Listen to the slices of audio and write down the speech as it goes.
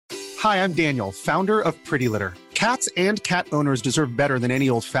Hi, I'm Daniel, founder of Pretty Litter. Cats and cat owners deserve better than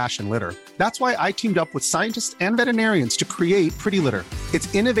any old-fashioned litter. That's why I teamed up with scientists and veterinarians to create Pretty Litter.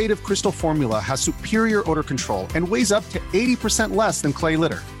 Its innovative crystal formula has superior odor control and weighs up to 80% less than clay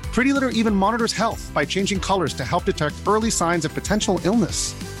litter. Pretty Litter even monitors health by changing colors to help detect early signs of potential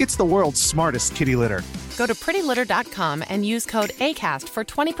illness. It's the world's smartest kitty litter. Go to prettylitter.com and use code ACAST for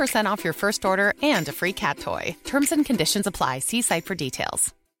 20% off your first order and a free cat toy. Terms and conditions apply. See site for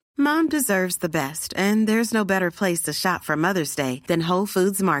details. Mom deserves the best, and there's no better place to shop for Mother's Day than Whole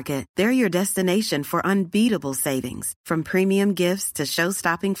Foods Market. They're your destination for unbeatable savings, from premium gifts to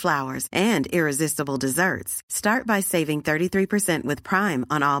show-stopping flowers and irresistible desserts. Start by saving 33% with Prime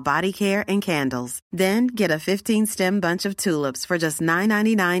on all body care and candles. Then get a 15-stem bunch of tulips for just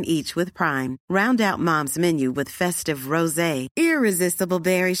 $9.99 each with Prime. Round out Mom's menu with festive rosé, irresistible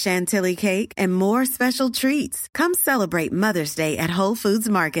berry chantilly cake, and more special treats. Come celebrate Mother's Day at Whole Foods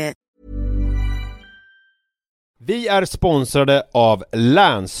Market. Vi är sponsrade av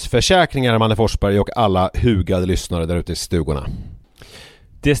Länsförsäkringar, Manne Forsberg, och alla hugade lyssnare där ute i stugorna.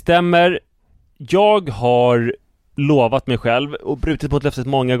 Det stämmer. Jag har lovat mig själv och brutit mot löftet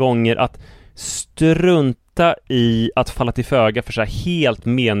många gånger att strunta i att falla till föga för så här helt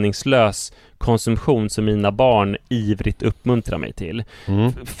meningslös konsumtion som mina barn ivrigt uppmuntrar mig till.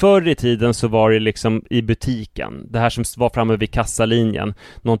 Förr i tiden så var det liksom i butiken, det här som var framme vid kassalinjen,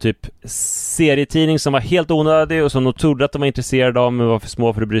 någon typ serietidning som var helt onödig och som de trodde att de var intresserade av men var för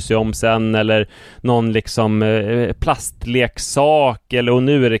små för att bry sig om sen, eller någon liksom plastleksak, eller, och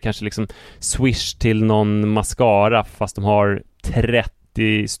nu är det kanske liksom Swish till någon mascara fast de har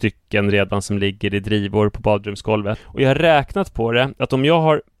 30 stycken redan som ligger i drivor på badrumsgolvet. Och jag har räknat på det, att om jag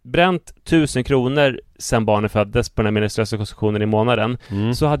har bränt 1000 kronor sen barnet föddes på den här meningslösa konsumtionen i månaden,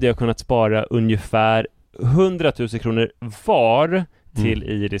 så hade jag kunnat spara ungefär 100 000 kronor var till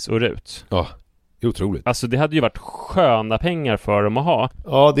Iris och Rut. Ja, otroligt. Alltså det hade ju varit sköna pengar för dem att ha.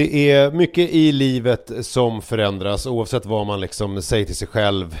 Ja, det är mycket i livet som förändras oavsett vad man liksom säger till sig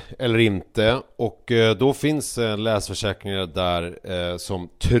själv eller inte. Och då finns Länsförsäkringar där som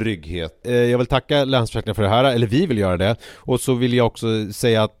trygghet. Jag vill tacka Länsförsäkringar för det här, eller vi vill göra det. Och så vill jag också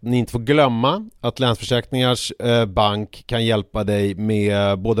säga att ni inte får glömma att Länsförsäkringars bank kan hjälpa dig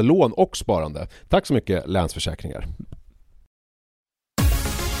med både lån och sparande. Tack så mycket, Länsförsäkringar.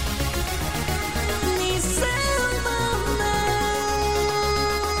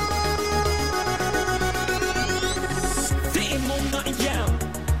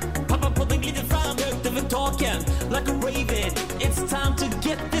 Like a raven, it's time to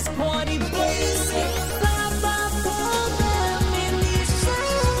get this party blazing.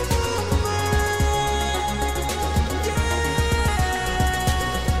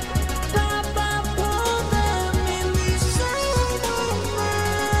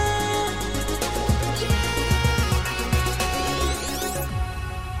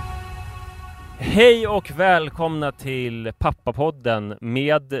 Hej och välkomna till Pappapodden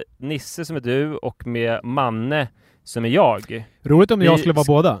med Nisse som är du och med Manne som är jag. Roligt om jag skulle vara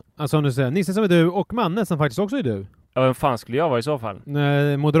båda. Alltså om du säger Nisse som är du och Manne som faktiskt också är du. Ja, vem fan skulle jag vara i så fall?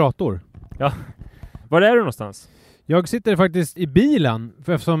 Moderator. Ja. Var är du någonstans? Jag sitter faktiskt i bilen,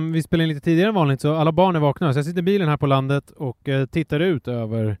 för eftersom vi spelar in lite tidigare än vanligt så alla barn är vakna. Så jag sitter i bilen här på landet och tittar ut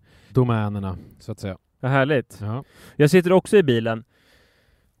över domänerna, så att säga. Vad härligt. Ja. Jag sitter också i bilen.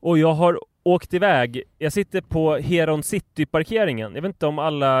 Och jag har åkt iväg. Jag sitter på Heron City-parkeringen. Jag vet inte om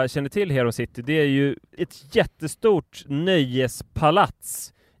alla känner till Heron City. Det är ju ett jättestort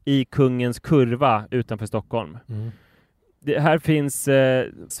nöjespalats i Kungens Kurva utanför Stockholm. Här finns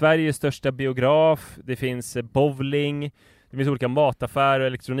Sveriges största biograf. Det finns bowling. Det finns olika mataffärer,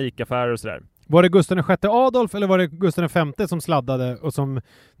 elektronikaffärer och sådär. Var det Gustav VI Adolf eller var det Gustav V som sladdade och som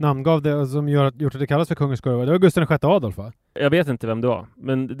namngav det och som gjort att det kallas för Kungens Kurva? Det var Gustav VI Adolf, va? Jag vet inte vem det var,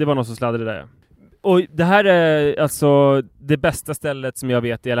 men det var någon som sladdade där. Och det här är alltså det bästa stället som jag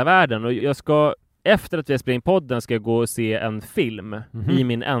vet i hela världen. Och jag ska, efter att vi har spelat in podden, ska jag gå och se en film i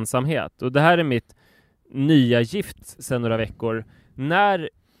min ensamhet. Och det här är mitt nya gift sedan några veckor. När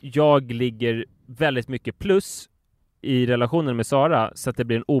jag ligger väldigt mycket plus i relationen med Sara så att det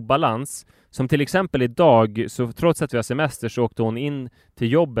blir en obalans. Som till exempel idag, så trots att vi har semester så åkte hon in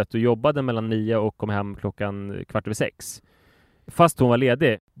till jobbet och jobbade mellan 9 och kom hem klockan 5:15. Fast hon var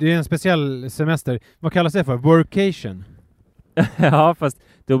ledig. Det är en speciell semester. Vad kallas det för? Workation? Ja, fast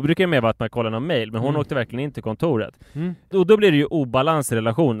då brukar det mer vara att man kollar någon mail. Men hon åkte verkligen in till kontoret. Och då blir det ju obalans i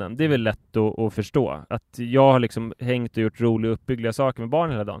relationen. Det är väl lätt att förstå. Att jag har liksom hängt och gjort roliga uppbyggliga saker med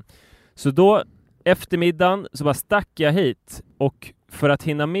barnen hela dagen. Så då eftermiddagen så bara stack jag hit. Och för att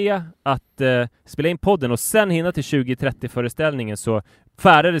hinna med att spela in podden och sen hinna till 20:30 föreställningen så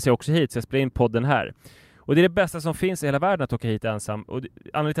färdade sig också hit, så jag spelade in podden här. Och det är det bästa som finns i hela världen att åka hit ensam. Och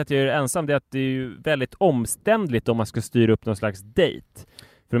anledningen till att jag gör det ensam är att det är ju väldigt omständligt om man ska styra upp någon slags dejt.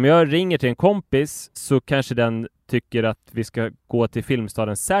 För om jag ringer till en kompis så kanske den tycker att vi ska gå till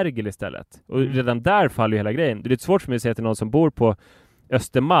filmstaden Sergel istället. Och redan där faller ju hela grejen. Det är lite svårt för mig att säga till någon som bor på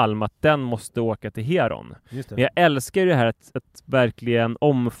Östermalm att den måste åka till Heron. Men jag älskar ju det här att verkligen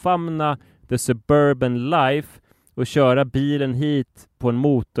omfamna the suburban life och köra bilen hit på en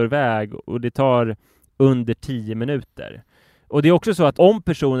motorväg, och det tar under 10 minuter. Och det är också så att om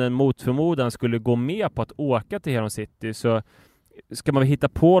personen mot förmodan skulle gå med på att åka till Heron City, så ska man hitta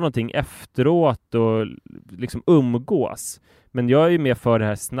på någonting efteråt och liksom umgås. Men jag är ju med för det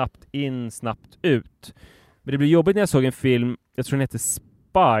här snabbt in, snabbt ut. Men det blev jobbigt när jag såg en film, jag tror den heter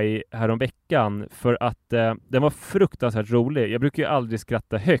Spy, häromveckan, för att den var fruktansvärt rolig. Jag brukar ju aldrig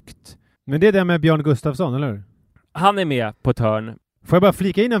skratta högt. Men det är det med Björn Gustafsson, eller hur? Han är med på ett hörn. Får jag bara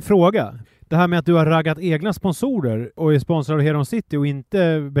flika in en fråga? Det här med att du har raggat egna sponsorer och är sponsrad av Heron City och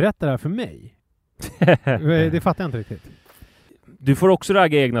inte berättar det här för mig. Det fattar jag inte riktigt. Du får också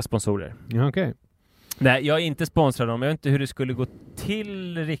ragga egna sponsorer. Ja, okej. Nej, jag är inte sponsrad dem. Jag vet inte hur det skulle gå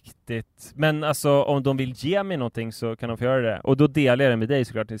till riktigt. Men alltså, om de vill ge mig någonting så kan de få göra det. Och då delar jag det med dig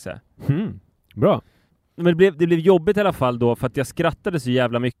såklart. Bra. Men det blev jobbigt i alla fall då, för att jag skrattade så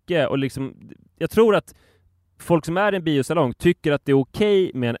jävla mycket. Och liksom, jag tror att folk som är i en biosalong tycker att det är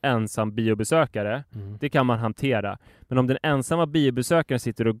okej med en ensam biobesökare. Det kan man hantera. Men om den ensamma biobesökaren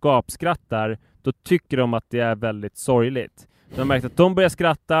sitter och gapskrattar, då tycker de att det är väldigt sorgligt. De märkte att de började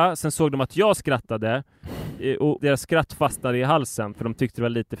skratta, sen såg de att jag skrattade och deras skratt fastnade i halsen, för de tyckte det var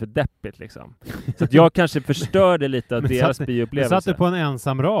lite för deppigt liksom. Så att jag kanske förstörde lite av deras bioupplevelse. Satt du på en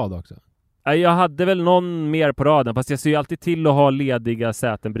ensam rad också? Jag hade väl någon mer på raden, fast jag ser ju alltid till att ha lediga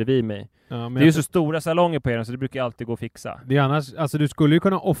säten bredvid mig. Ja, men det är ju så stora salonger på er, så det brukar alltid gå att fixa. Det är annars, alltså du skulle ju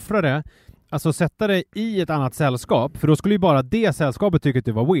kunna offra det, alltså sätta dig i ett annat sällskap, för då skulle ju bara det sällskapet tycka att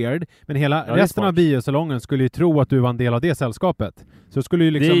du var weird, men hela resten av biosalongen skulle ju tro att du var en del av det sällskapet. Så det skulle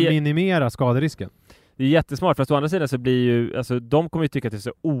ju liksom minimera skaderisken. Det är jättesmart, fast å andra sidan så blir ju, alltså de kommer ju tycka att det är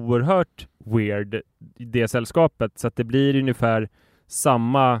så oerhört weird i det sällskapet, så att det blir ungefär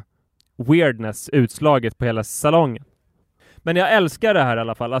samma weirdness utslaget på hela salongen. Men jag älskar det här i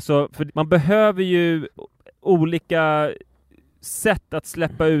alla fall. Alltså, för man behöver ju olika sätt att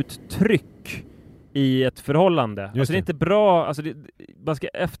släppa ut tryck i ett förhållande. Alltså det är inte bra, alltså man ska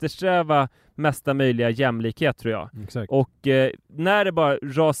eftersträva mesta möjliga jämlikhet, tror jag. Exakt. Och när det bara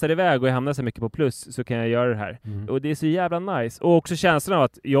rasar iväg och jag hamnar så mycket på plus, så kan jag göra det här. Och det är så jävla nice. Och också känslan av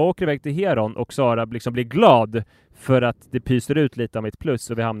att jag åker iväg till Heron och Sara liksom blir glad för att det pyser ut lite av mitt plus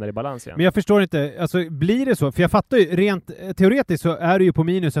och vi hamnar i balans igen. Men jag förstår inte, alltså blir det så? För jag fattar ju, rent teoretiskt så är det ju på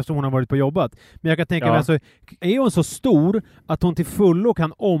minus eftersom hon har varit på jobbat. Men jag kan tänka mig, alltså, är hon så stor att hon till fullo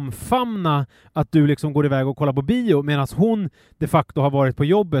kan omfamna att du liksom går iväg och kollar på bio, medan hon de facto har varit på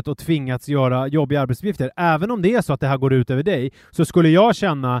jobbet och tvingats göra jobbiga arbetsuppgifter? Även om det är så att det här går ut över dig, så skulle jag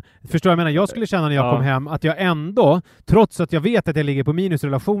känna, förstår jag menar, jag skulle känna när jag kom hem att jag ändå, trots att jag vet att jag ligger på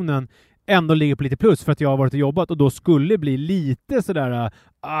minusrelationen, ändå ligger på lite plus för att jag har varit och jobbat, och då skulle bli lite sådär,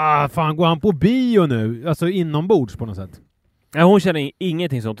 fan, går han på bio nu? Alltså inombords på något sätt. Ja, hon känner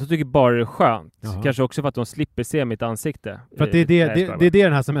ingenting sånt. Hon tycker bara det är skönt. Jaha. Kanske också för att hon slipper se mitt ansikte. För att det är det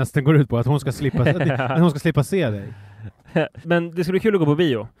den här semestern går ut på, att hon ska slippa, att hon ska slippa se dig. Men det ska bli kul att gå på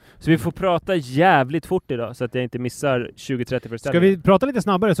bio. Så vi får prata jävligt fort idag, så att jag inte missar 20-30 föreställningar. Ska vi prata lite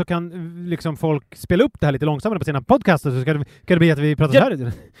snabbare, så kan liksom folk spela upp det här lite långsammare på sina podcaster, så kan det bli att vi pratar så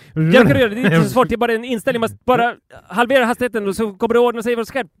här. Jag kan göra det, det är inte så svårt. Det är bara en inställning. Man bara halvera hastigheten och så kommer det ordna sig vad det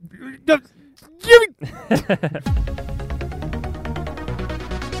ska.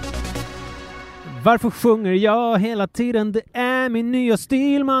 Varför sjunger jag hela tiden? Det är min nya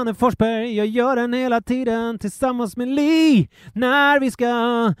stil, mannen Forsberg. Jag gör den hela tiden tillsammans med Li, när vi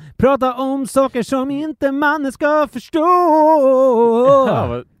ska prata om saker som inte mannen ska förstå.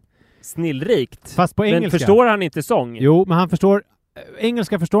 Ja, snillrikt. Fast på engelska. Men förstår han inte sång? Jo, men han förstår.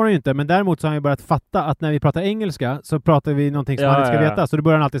 Engelska förstår han ju inte, men däremot så har han ju börjat fatta att när vi pratar engelska så pratar vi någonting som han inte ska veta. Så då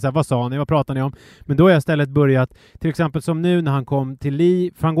börjar han alltid säga, vad sa ni? Vad pratar ni om? Men då har jag istället börjat, till exempel som nu när han kom till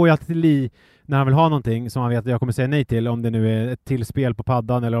Li, för han går ju alltid till Li när han vill ha någonting som han vet att jag kommer säga nej till, om det nu är ett till spel på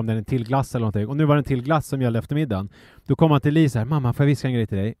paddan eller om det är en till glass eller någonting. Och nu var det en till glass som gällde eftermiddagen. Då kom han till Li så här, mamma, får jag viska en grej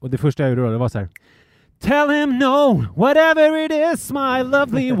till dig? Och det första jag gjorde då, det var så här: tell him no, whatever it is, my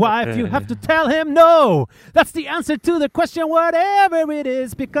lovely wife. You have to tell him no. That's the answer to the question, whatever it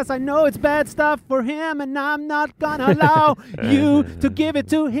is, because I know it's bad stuff for him and I'm not gonna allow you to give it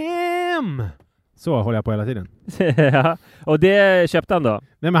to him. Så håller jag på hela tiden. Ja, och det köpte han då?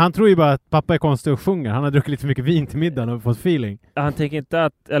 Nej, men han tror ju bara att pappa är konstig och sjunger. Han har druckit lite för mycket vin till middagen och fått feeling. Han tänker inte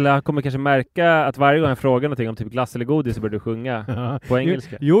att, eller han kommer kanske märka att varje gång han frågar någonting om typ glass eller godis så börjar du sjunga på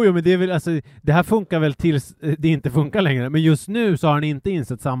engelska. Jo, men det är väl, alltså, det här funkar väl tills det inte funkar längre. Men just nu så har han inte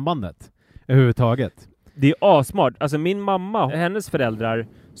insett sambandet överhuvudtaget. Det är asmart. Alltså min mamma, hennes föräldrar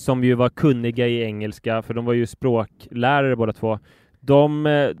som ju var kunniga i engelska, för de var ju språklärare båda två. De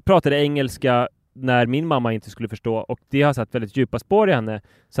pratade engelska när min mamma inte skulle förstå, och det har satt väldigt djupa spår i henne.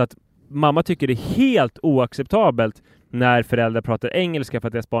 Så att mamma tycker det är helt oacceptabelt när föräldrar pratar engelska för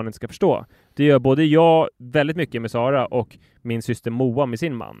att deras barn inte ska förstå. Det gör både jag väldigt mycket med Sara och min syster Moa med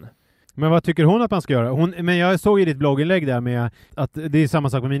sin man. Men vad tycker hon att man ska göra? Men jag såg i ditt blogginlägg där med att det är samma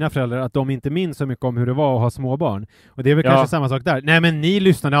sak med mina föräldrar, att de inte minns så mycket om hur det var att ha småbarn. Och det är väl kanske samma sak där. Nej, men ni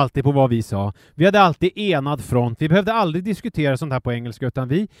lyssnade alltid på vad vi sa. Vi hade alltid enad front. Vi behövde aldrig diskutera sånt här på engelska,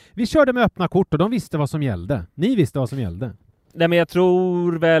 utan vi körde med öppna kort och de visste vad som gällde. Ni visste vad som gällde. Nej, men jag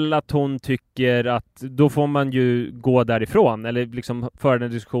tror väl att hon tycker att då får man ju gå därifrån, eller liksom föra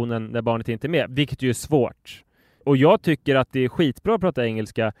den diskussionen när barnet inte är med, vilket ju är svårt. Och jag tycker att det är skitbra att prata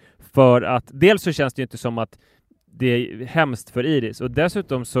engelska, för att dels så känns det ju inte som att det är hemskt för Iris, och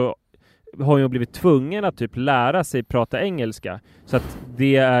dessutom så har hon blivit tvungen att typ lära sig prata engelska, så att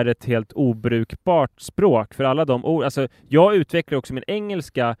det är ett helt obrukbart språk för alla de ord. Alltså jag utvecklar också min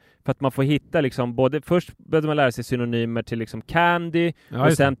engelska för att man får hitta liksom både, först behöver man lära sig synonymer till liksom candy,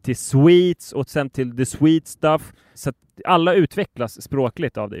 och sen till sweets, och sen till the sweet stuff, så att alla utvecklas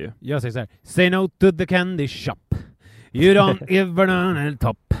språkligt av det ju. Jag säger så här: say no to the candy shop, you don't ever know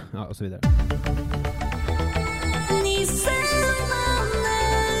top, ja, och så vidare.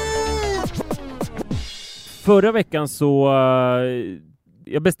 Förra veckan så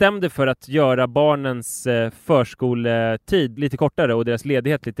jag bestämde för att göra barnens förskoletid lite kortare och deras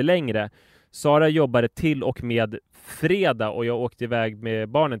ledighet lite längre. Sara jobbade till och med fredag och jag åkte iväg med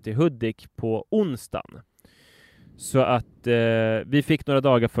barnen till Hudik på onsdagen. Så att vi fick några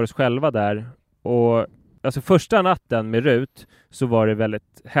dagar för oss själva där. Och alltså första natten med Rut så var det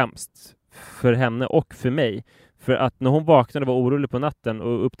väldigt hemskt för henne och för mig. För att när hon vaknade och var orolig på natten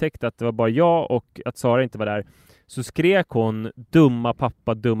och upptäckte att det var bara jag och att Sara inte var där, så skrek hon dumma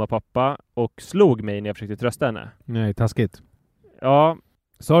pappa och slog mig när jag försökte trösta henne. Nej, taskigt. Ja.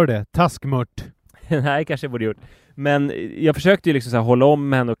 Sa du det? Taskmört. Nej, kanske jag borde gjort. Men jag försökte ju liksom så här hålla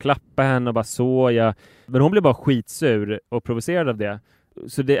om henne och klappa henne och bara så. Men hon blev bara skitsur och provocerad av det.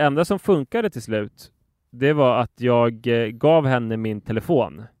 Så det enda som funkade till slut, det var att jag gav henne min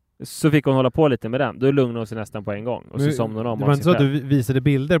telefon. Så fick hon hålla på lite med den. Då lugnade hon sig nästan på en gång. Och så somnade hon om. Det var inte så att du visade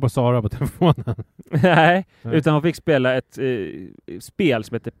bilder på Sara på telefonen? Nej, utan hon fick spela ett spel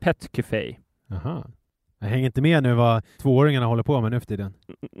som heter Pet Café. Aha. Jag hänger inte med nu vad tvååringarna håller på med nu för tiden.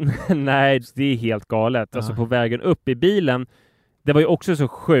 Nej, det är helt galet. Alltså på vägen upp i bilen, det var ju också så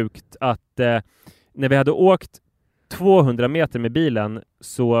sjukt att när vi hade åkt 200 meter med bilen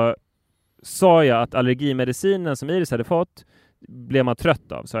så sa jag att allergimedicinen som Iris hade fått blev man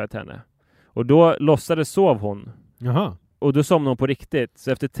trött av, sa jag till henne. Och då lossade sov hon. Jaha. Och då somnade hon på riktigt.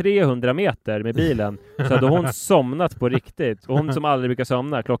 Så efter 300 meter med bilen så hade hon somnat på riktigt. Och hon som aldrig brukar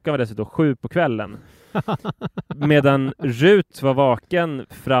somna, klockan var dessutom 7 på kvällen. Medan Rut var vaken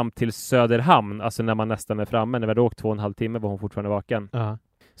fram till Söderhamn, alltså när man nästan är framme, när vi hade åkt 2,5 timmar var hon fortfarande vaken.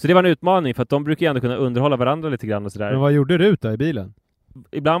 Så det var en utmaning, för att de brukar ju ändå kunna underhålla varandra lite grann och sådär. Men vad gjorde Rut då i bilen?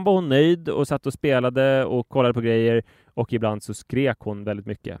 Ibland var hon nöjd och satt och spelade och kollade på grejer, och ibland så skrek hon väldigt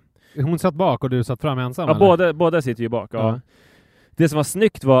mycket. Hon satt bak och du satt fram ensam? Ja, båda sitter ju bak. Ja. Det som var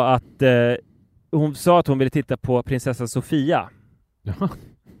snyggt var att hon sa att hon ville titta på prinsessa Sofia. Jaha.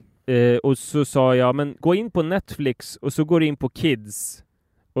 Och så sa jag, men gå in på Netflix och så går du in på Kids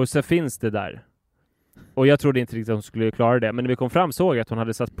och så finns det där. Och jag trodde inte riktigt att hon skulle klara det, men när vi kom fram såg jag att hon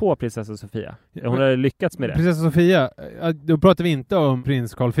hade satt på prinsessa Sofia. Hon hade lyckats med det. Prinsessa Sofia, då pratar vi inte om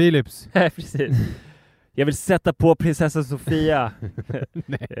prins Carl Philips. Nej, precis. Jag vill sätta på prinsessa Sofia.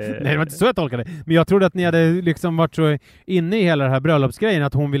 Nej, det var inte så jag tolkade det. Men jag trodde att ni hade liksom varit så inne i hela den här bröllopsgrejen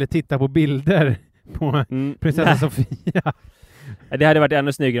att hon ville titta på bilder på prinsessa Sofia. Det hade varit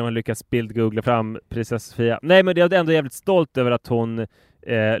ännu snyggare om man lyckats bildgoogla fram prinsessa Sofia. Nej, men jag är ändå jävligt stolt över att hon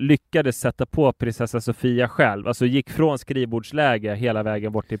lyckades sätta på prinsessa Sofia själv. Alltså gick från skrivbordsläge hela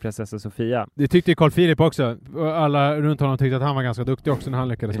vägen bort till prinsessa Sofia. Det tyckte ju Carl Philip också. Alla runt honom tyckte att han var ganska duktig också när han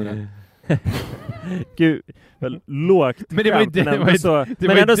lyckades med det. Gud, väl lågt. Men det var inte...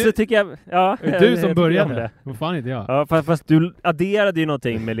 Men ändå så tycker jag... Ja, du som började. Vad fan inte jag. Ja, fast du adderade ju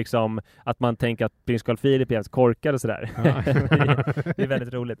någonting med liksom att man tänker att prins Carl Philip är ens korkad och sådär. Ja. Det är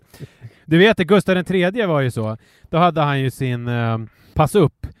väldigt roligt. Du vet att Gustav den tredje var ju så. Då hade han ju sin pass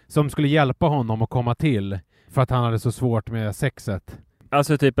upp som skulle hjälpa honom att komma till för att han hade så svårt med sexet.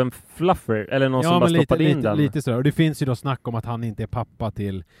 Alltså typ en fluffer, eller någon som bara stoppade in den. Lite så. Och det finns ju då snack om att han inte är pappa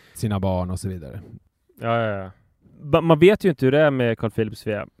till sina barn och så vidare. Ja. Man vet ju inte hur det är med Carl Philip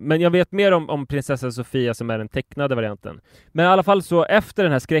Sofia. Men jag vet mer om prinsessa Sofia som är den tecknade varianten. Men i alla fall så efter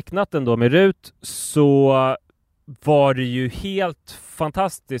den här skräcknatten då med Rut så var det ju helt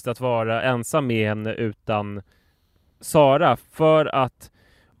fantastiskt att vara ensam med henne utan Sara. För att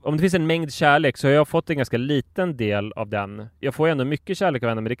om det finns en mängd kärlek så har jag fått en ganska liten del av den. Jag får ändå mycket kärlek av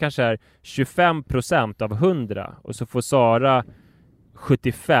henne, men det kanske är 25% av 100. Och så får Sara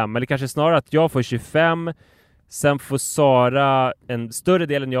 75. Eller kanske snarare att jag får 25. Sen får Sara en större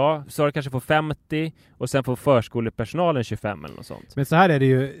del än jag. Sara kanske får 50. Och sen får förskolepersonalen 25 eller något sånt. Men så här är det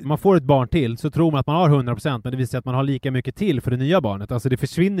ju. Man får ett barn till så tror man att man har 100%. Men det visar sig att man har lika mycket till för det nya barnet. Alltså det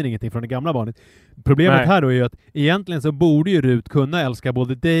försvinner ingenting från det gamla barnet. Problemet här då är ju att egentligen så borde ju Rut kunna älska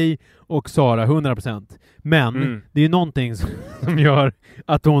både dig och Sara 100%. Men det är ju någonting som gör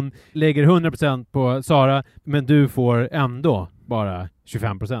att hon lägger 100% på Sara. Men du får ändå bara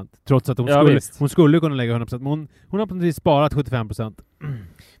 25%. Trots att hon skulle kunna lägga 100%. Men hon har på något vis sparat 75%.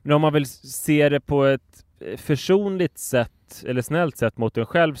 Men om man vill se det på ett försonligt sätt eller snällt sätt mot en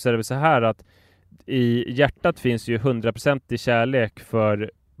själv så är det väl så här att i hjärtat finns ju 100% i kärlek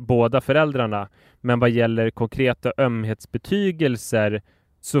för båda föräldrarna. Men vad gäller konkreta ömhetsbetygelser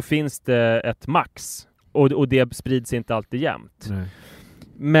så finns det ett max. Och det sprids inte alltid jämnt. Nej.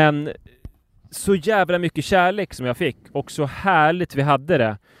 Men så jävla mycket kärlek som jag fick. Och så härligt vi hade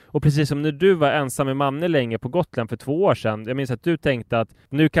det. Och precis som när du var ensam med Manne länge på Gotland för 2 år sedan. Jag minns att du tänkte att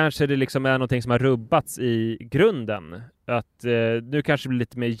nu kanske det liksom är någonting som har rubbats i grunden. Att nu kanske det blir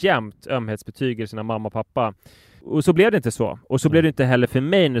lite mer jämnt ömhetsbetygelserna mamma och pappa. Och så blev det inte så. Och så blev det inte heller för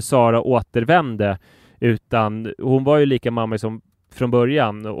mig när Sara återvände. Utan hon var ju lika mamma som från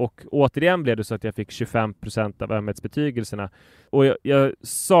början. Och återigen blev det så att jag fick 25% av ömhetsbetygelserna. Och jag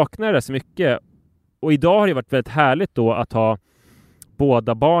saknar det så mycket. Och idag har det varit väldigt härligt då att ha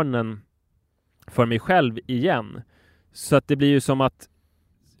båda barnen för mig själv igen. Så att det blir ju som att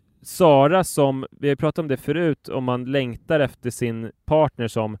Sara som, vi har pratat om det förut, om man längtar efter sin partner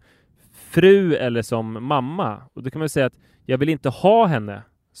som fru eller som mamma. Och då kan man säga att jag vill inte ha henne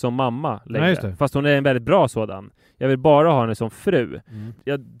som mamma längre. Nej, fast hon är en väldigt bra sådan. Jag vill bara ha henne som fru.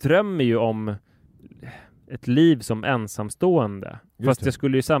 Jag drömmer ju om ett liv som ensamstående. Fast jag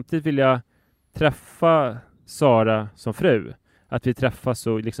skulle ju samtidigt vilja träffa Sara som fru. Att vi träffas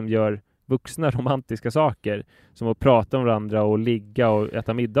och liksom gör vuxna romantiska saker. Som att prata om varandra och ligga och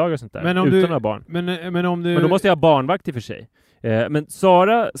äta middagar och sånt där. Utan att ha barn. Men då måste jag ha barnvakt i och för sig. Men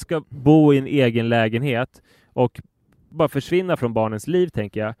Sara ska bo i en egen lägenhet. Och bara försvinna från barnens liv,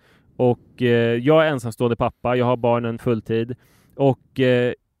 tänker jag. Och jag är ensamstående pappa. Jag har barnen fulltid. Och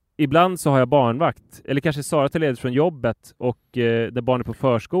ibland så har jag barnvakt. Eller kanske Sara tar ledigt från jobbet. Och där barnen är på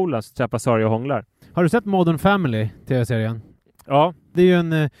förskolan så träffar Sara och hånglar. Har du sett Modern Family, TV-serien? Ja. Det är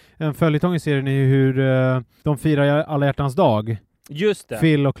ju en följetong i serien i hur de firar alla hjärtans dag. Just det.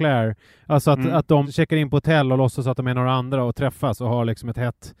 Phil och Claire. Alltså att de checkar in på hotell och låtsas att de är några andra och träffas och har liksom ett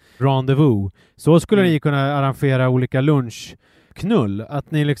hett rendezvous. Så skulle ni kunna arrangera olika lunchknull.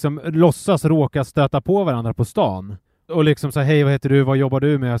 Att ni liksom låtsas råka stöta på varandra på stan. Och liksom så här, hej vad heter du, vad jobbar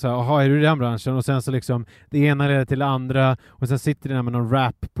du med? Och så här, jaha, är du i den branschen? Och sen så liksom, det ena leder till det andra. Och sen sitter det där med någon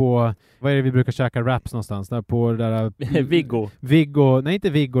rap på, vad är det vi brukar käka raps någonstans? Där på det där... Viggo, nej inte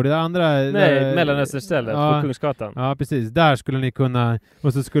Viggo, det där andra... Nej, Mellanösternstället, på Kungsgatan. Ja, precis. Där skulle ni kunna...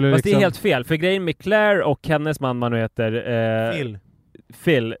 Och så skulle fast liksom... det är helt fel, för grejen med Claire och hennes man heter...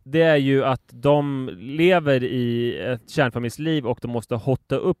 Phil, det är ju att de lever i ett kärnfamiljsliv och de måste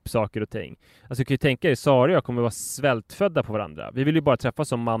hotta upp saker och ting. Alltså kan ju tänka er, Sara och jag kommer vara svältfödda på varandra. Vi vill ju bara träffas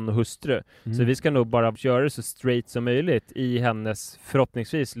som man och hustru. Så vi ska nog bara göra det så straight som möjligt i hennes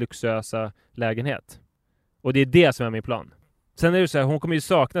förhoppningsvis luxuösa lägenhet. Och det är det som är min plan. Sen är det så här, hon kommer ju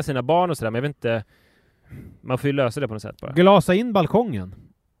sakna sina barn och sådär, men jag vet inte, man får ju lösa det på något sätt bara. Glasa in balkongen.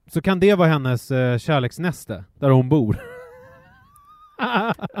 Så kan det vara hennes kärleksnäste där hon bor.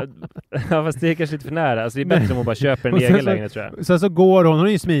 Ja, fast det är kanske lite för nära. Alltså det är bättre om hon bara köper en egen lägenhet, tror jag. Sen så går hon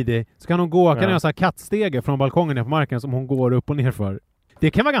är ju smidig. Så kan hon gå, kan jag ha kattstege från balkongen ner på marken som hon går upp och ner för.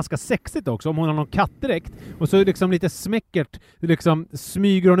 Det kan vara ganska sexigt också om hon har någon kattdräkt och så liksom lite smäckert liksom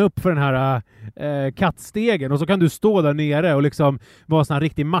smyger hon upp för den här kattstegen och så kan du stå där nere och liksom vara sån här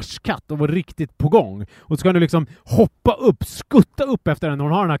riktig marskatt och vara riktigt på gång. Och så kan du liksom hoppa upp, skutta upp efter henne när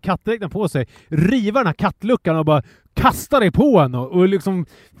hon har den här kattdräkten på sig, riva den här kattluckan och bara kasta dig på henne och liksom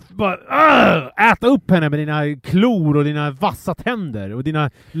bara äta upp henne med dina klor och dina vassa tänder och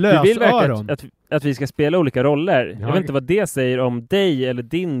dina lösöron. Du vill verkligen att vi ska spela olika roller. Jag vet inte vad det säger om dig eller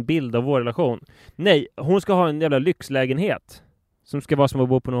din bild av vår relation. Nej, hon ska ha en jävla lyxlägenhet som ska vara som att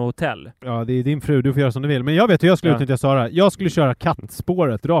bo på något hotell. Ja, det är din fru, du får göra som du vill. Men jag vet hur jag skulle utnyttja Sara. Jag skulle köra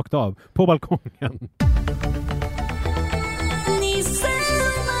kattspåret rakt av på balkongen.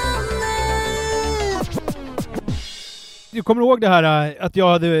 Du kommer ihåg det här att jag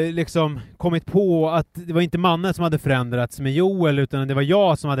hade liksom kommit på att det var inte Manne som hade förändrats med Joel, utan det var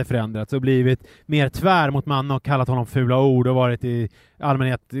jag som hade förändrats och blivit mer tvär mot Manne och kallat honom fula ord och varit i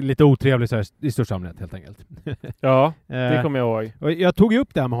allmänhet lite otrevlig så här, i största allmänhet helt enkelt. Ja, det kommer jag ihåg. Och jag tog ju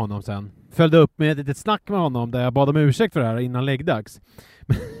upp det här med honom sen. Följde upp med ett litet snack med honom där jag bad om ursäkt för det här innan läggdags.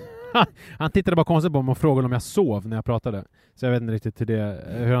 Han tittade bara konstigt på mig och frågade om jag sov när jag pratade. Så jag vet inte riktigt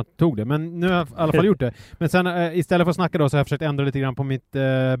hur han tog det. Men nu har jag i alla fall gjort det. Men sen istället för att snacka då så har jag försökt ändra lite grann på mitt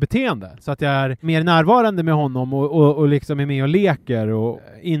beteende. Så att jag är mer närvarande med honom och liksom är med och leker och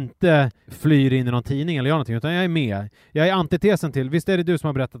inte flyr in i någon tidning eller gör någonting. Utan jag är med. Jag är antitesen till. Visst är det du som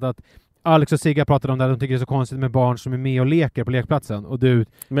har berättat att Alex och Sigga pratade om det här. De tycker det är så konstigt med barn som är med och leker på lekplatsen. Och du...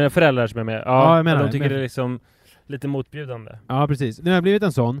 Men föräldrar som är med. Ja, jag menar, de tycker det är liksom... lite motbjudande. Ja, precis. Nu har blivit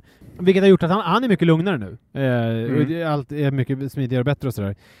en sån. Vilket har gjort att han är mycket lugnare nu. Allt är mycket smidigare och bättre och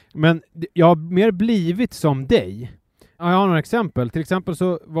sådär. Men jag har mer blivit som dig. Ja, jag har några exempel. Till exempel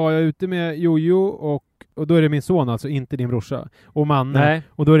så var jag ute med Jojo och då är det min son, alltså inte din brorsa. Och Manne. Nej.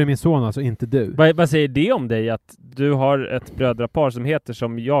 Och då är det min son, alltså inte du. Vad säger det om dig att du har ett brödrapar som heter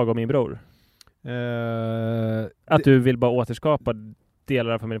som jag och min bror? Att du vill bara återskapa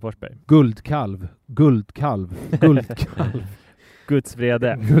delar av familjen Forsberg. Guldkalv. Guds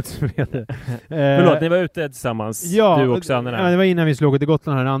vrede. Förlåt, ni var ute tillsammans, du och sönerna. Ja, det var innan vi slog till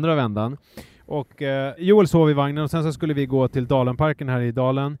Gotland här den andra vändan. Och Joel sov i vagnen och sen så skulle vi gå till Dalenparken här i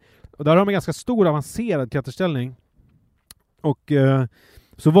Dalen. Och där har de en ganska stor avancerad klätterställning. Och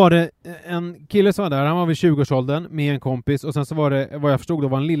så var det en kille som var där, han var vid 20-årsåldern med en kompis. Och sen så var det, vad jag förstod, då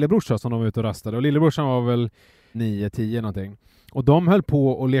var en lillebrorsa som de var ute och rastade. Och lillebrorsan var väl 9-10 någonting. Och de höll på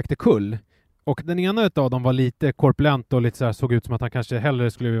och lekte kull. Och den ena utav dem var lite korpulent och lite så här, såg ut som att han kanske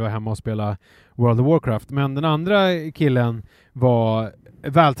hellre skulle vara hemma och spela World of Warcraft. Men den andra killen var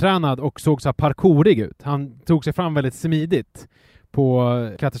vältränad och såg så här parkourig ut. Han tog sig fram väldigt smidigt på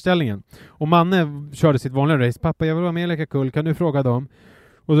klätterställningen. Och Manne körde sitt vanliga race. Pappa, jag vill vara med och leka kull. Kan du fråga dem?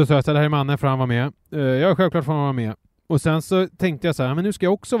 Och så sa jag så här, det här är Manne för han var med. Jag självklart får han vara med. Och sen så tänkte jag så här, men nu ska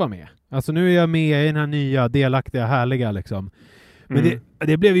jag också vara med. Alltså nu är jag med i den här nya, delaktiga, härliga liksom. Men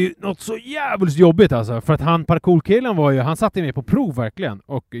det blev ju något så jävligt jobbigt alltså. För att han, parkourkillen var ju, han satte mig på prov verkligen.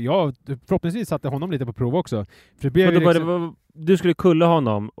 Och jag förhoppningsvis satte honom lite på prov också. För det blev liksom... Du skulle kulla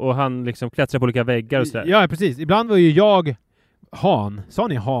honom och han liksom klättrade på olika väggar och sådär. Ja, precis. Ibland var ju jag han. Sa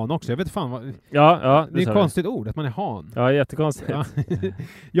ni han också? Jag vet fan vad... Ja. Det är ett konstigt ord, att man är han. Ja, jättekonstigt. Ja.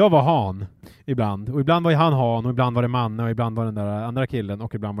 Jag var han ibland. Och ibland var han han, och ibland var det Manne, och ibland var den där andra killen,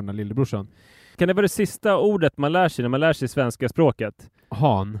 och ibland var den där lillebrorsan. Kan det vara det sista ordet man lär sig när man lär sig svenska språket?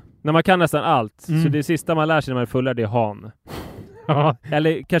 Han. När man kan nästan allt. Så det sista man lär sig när man är fullare, det är han. Ja.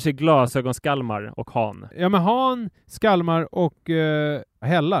 Eller kanske glasögon, skalmar och han. Ja, men han, skalmar och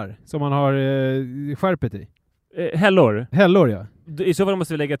hällar som man har skärpet i. Hällor? Hällor, ja. I så fall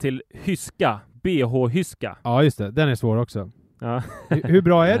måste vi lägga till hyska. BH-hyska. Ja, just det. Den är svår också. Ja. Hur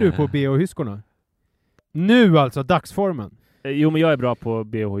bra är du på BH-hyskorna? Nu alltså, dagsformen. Jo, men jag är bra på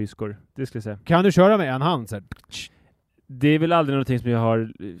BH-hyskor. Det skulle jag säga. Kan du köra med en hand så här? Det är väl aldrig någonting som jag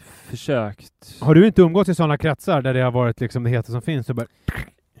har försökt. Har du inte umgått i sådana kretsar där det har varit liksom det heta som finns? Så bara...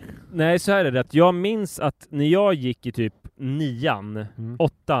 Nej, så här är det. Att jag minns att när jag gick i typ 9:an,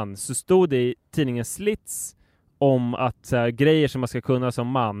 8:an, så stod det i tidningen Slits om att så här, grejer som man ska kunna som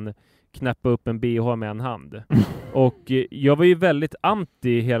man, knäppa upp en BH med en hand. Och jag var ju väldigt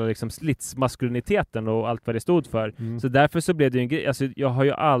anti hela liksom slitsmaskuliniteten och allt vad det stod för. Så därför så blev det ju en grej. Alltså, jag har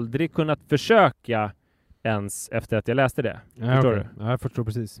ju aldrig kunnat försöka ens efter att jag läste det. Ja, förstår du? Ja, jag förstår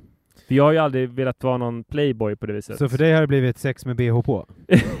precis. För jag har ju aldrig velat vara någon playboy på det viset. Så för dig har det blivit sex med BH på?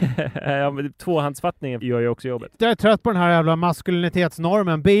 Ja, men tvåhandsfattningen gör ju också jobbet. Jag är trött på den här jävla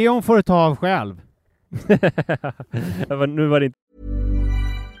maskulinitetsnormen. BH får du ta av själv. Nu var det inte...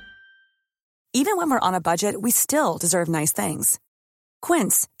 Even when we're on a budget, we still deserve nice things.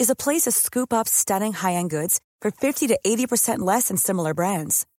 Quince is a place to scoop up stunning high-end goods for 50 to 80% less than similar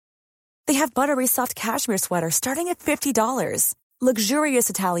brands. They have buttery soft cashmere sweaters starting at $50, luxurious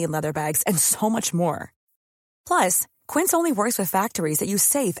Italian leather bags, and so much more. Plus, Quince only works with factories that use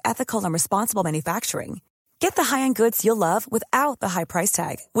safe, ethical, and responsible manufacturing. Get the high-end goods you'll love without the high price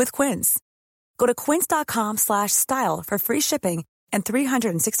tag with Quince. Go to quince.com/style for free shipping and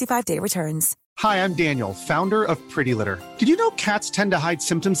 365-day returns. Hi, I'm Daniel, founder of Pretty Litter. Did you know cats tend to hide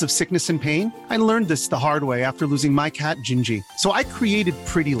symptoms of sickness and pain? I learned this the hard way after losing my cat, Gingy. So I created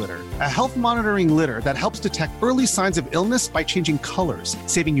Pretty Litter, a health monitoring litter that helps detect early signs of illness by changing colors,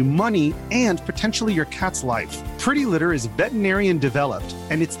 saving you money and potentially your cat's life. Pretty Litter is veterinarian developed,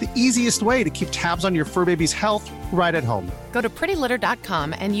 and it's the easiest way to keep tabs on your fur baby's health right at home. Go to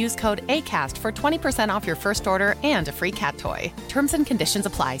prettylitter.com and use code ACAST for 20% off your first order and a free cat toy. Terms and conditions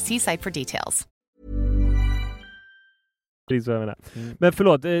apply. See site for details. Men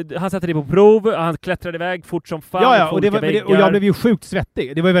förlåt, han satte det på prov, han klättrade iväg fort som fan. Ja, och jag blev ju sjukt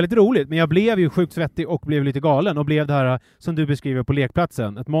svettig. Det var ju väldigt roligt, men jag blev ju sjukt svettig och blev lite galen och blev det här som du beskriver på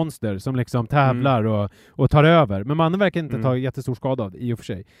lekplatsen, ett monster som liksom tävlar och tar över. Men mannen verkar inte ta jättestor skada av det, i och för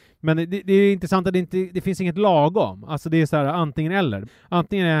sig. Men det är intressant att det finns inget lagom. Alltså det är så här antingen eller.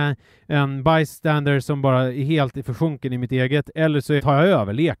 Antingen är en bystander som bara är helt försjunken i mitt eget, eller så tar jag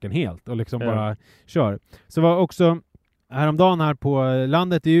över leken helt och liksom bara kör. Så var också häromdagen här på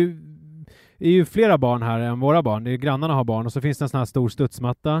landet, det är ju flera barn här än våra barn. Det är grannarna har barn och så finns det en sån här stor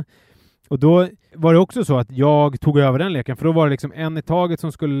studsmatta. Och då var det också så att jag tog över den leken, för då var det liksom en i taget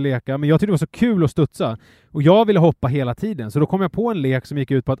som skulle leka. Men jag tyckte det var så kul att studsa. Och jag ville hoppa hela tiden. Så då kom jag på en lek som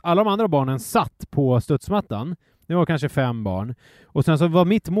gick ut på att alla de andra barnen satt på studsmattan. Det var kanske 5 barn. Och sen så var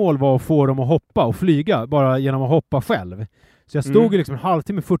mitt mål var att få dem att hoppa och flyga bara genom att hoppa själv. Så jag stod liksom en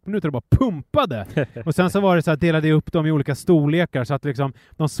halvtimme, 40 minuter och bara pumpade. Och sen så var det så att delade jag upp dem i olika storlekar så att liksom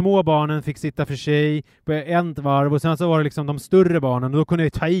de små barnen fick sitta för sig på ett varv och sen så var det liksom de större barnen och då kunde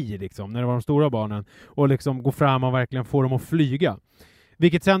jag ta i liksom när det var de stora barnen och liksom gå fram och verkligen få dem att flyga.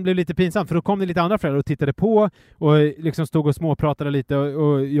 Vilket sen blev lite pinsamt, för då kom det lite andra föräldrar och tittade på och liksom stod och småpratade lite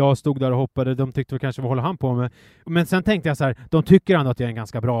och jag stod där och hoppade. De tyckte väl kanske vad håller han på med. Men sen tänkte jag så här, de tycker ändå att jag är en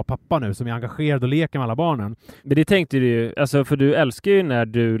ganska bra pappa nu som är engagerad och leker med alla barnen. Men det tänkte du ju, alltså för du älskar ju när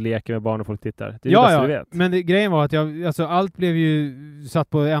du leker med barn och folk tittar. Det är det bästa du vet. Men grejen var att allt blev ju satt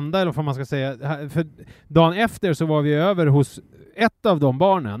på ända, eller vad man ska säga. För dagen efter så var vi över hos ett av de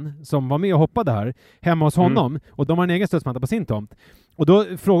barnen som var med och hoppade här, hemma hos honom, och de har en egen studsmatta på sin tomt. Och då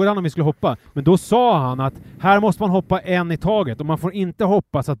frågade han om vi skulle hoppa, men då sa han att här måste man hoppa en i taget och man får inte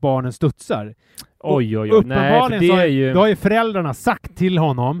hoppas att barnen studsar. Oj. Uppenbarligen då har ju föräldrarna sagt till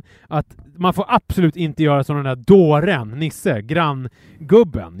honom att man får absolut inte göra som den där dåren, Nisse,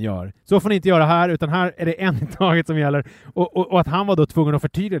 granngubben gör. Så får ni inte göra här, utan här är det en i taget som gäller. Och att han var då tvungen att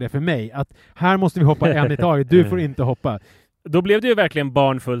förtydliga det för mig, att här måste vi hoppa en i taget, du får inte hoppa. Då blev det ju verkligen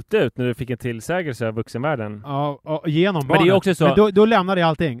barn fullt ut när du fick en tillsägelse av vuxenvärlden. Ja, genom barnen. Men det är också så, men då lämnade jag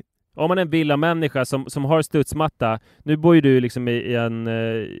allting. Om man är en villamänniska som har studsmatta, nu bor ju du liksom i en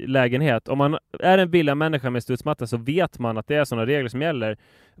lägenhet. Om man är en villamänniska med studsmatta så vet man att det är sådana regler som gäller.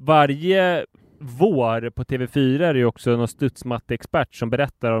 Varje vår på TV4 är det ju också någon studsmatteexpert som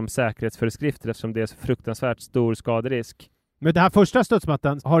berättar om säkerhetsföreskrifter eftersom det är så fruktansvärt stor skaderisk. Men den här första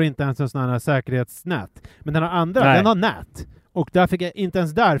studsmattan har inte ens en sån här säkerhetsnät. Men den här andra, den har nät. Och inte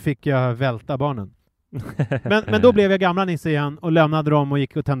ens där fick jag välta barnen. men då blev jag gamla Nisse igen och lämnade dem och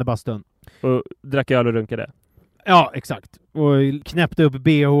gick och tände bastun. Och drack öl och runkade? Ja, exakt. Och knäppte upp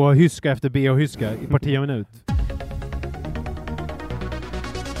BH och hyska efter BH och hyska i par 10 minuter.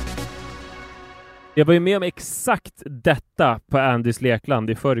 Jag var ju med om exakt detta på Andys lekland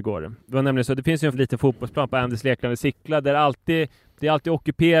i förrgår. Det var nämligen så, det finns ju en liten fotbollsplan på Andys lekland i Sickla där det är alltid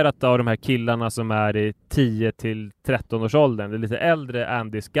ockuperat av de här killarna som är i 10-13 års åldern. Det är lite äldre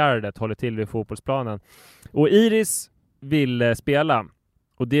Andys-gardet håller till vid fotbollsplanen. Och Iris vill spela.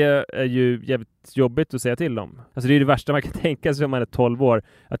 Och det är ju jävligt jobbigt att säga till dem. Alltså det är det värsta man kan tänka sig om man är 12 år.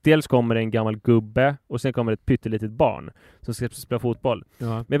 Att dels kommer en gammal gubbe och sen kommer ett pyttelitet barn som ska spela fotboll. Ja.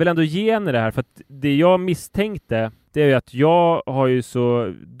 Men jag vill ändå ge henne det här, för att det jag misstänkte, det är ju att jag har ju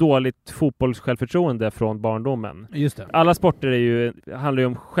så dåligt fotbollssjälvförtroende från barndomen. Just det. Alla sporter handlar ju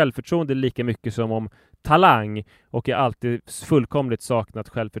om självförtroende lika mycket som om talang, och jag alltid fullkomligt saknat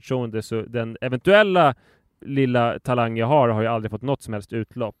självförtroende, så den eventuella lilla talang jag har ju aldrig fått något som helst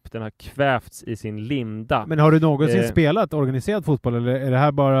utlopp. Den har kvävts i sin linda. Men har du någonsin spelat organiserad fotboll, eller är det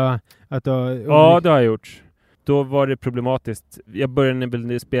här bara att du... Ja, det har jag gjort. Då var det problematiskt. Jag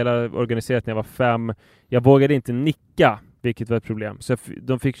började spela organiserat när jag var 5. Jag vågade inte nicka vilket var ett problem. Så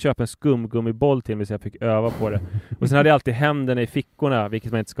de fick köpa en skumgummiboll till mig så jag fick öva på det. Och sen hade jag alltid händerna i fickorna,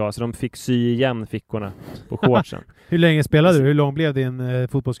 vilket man inte ska. Så de fick sy igen fickorna på shortsen. Hur länge spelade du? Hur lång blev din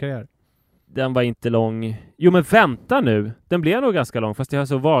fotbollskarriär? Den var inte lång. Jo, men vänta nu. Den blev nog ganska lång, fast jag har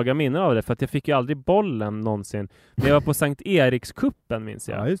så vaga minnen av det. För att jag fick ju aldrig bollen någonsin. Men jag var på Sankt Erikskuppen, minns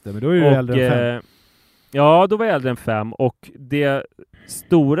jag. Ja, just det. Men då är du äldre än 5. Ja, då var jag äldre än 5. Och det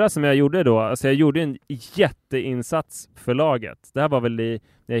stora som jag gjorde då, alltså jag gjorde en jätteinsats för laget. Det här var väl när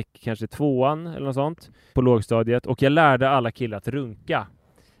jag gick kanske 2:an eller något sånt på lågstadiet. Och jag lärde alla killar att runka.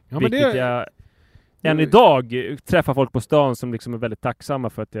 Ja, vilket jag än idag träffar folk på stan som liksom är väldigt tacksamma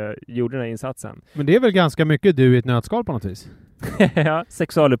för att jag gjorde den här insatsen. Men det är väl ganska mycket du i ett nötskal på något vis? Ja,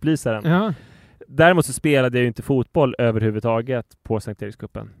 sexualupplysaren. Ja. Däremot så spelade jag ju inte fotboll överhuvudtaget på Sankt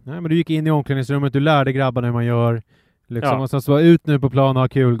Erikskuppen. Nej, men du gick in i omklädningsrummet, du lärde grabbarna hur man gör. Liksom, och sen så var ut nu på plan och ha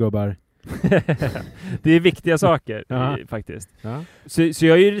kul, gubbar. Det är viktiga saker faktiskt. Ja. Så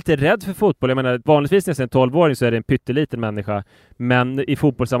jag är ju lite rädd för fotboll. Jag menar, vanligtvis när jag är en 12-åring så är det en pytteliten människa. Men i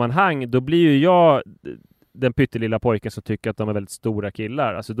fotbollssammanhang, då blir ju jag den pyttelilla pojken som tycker att de är väldigt stora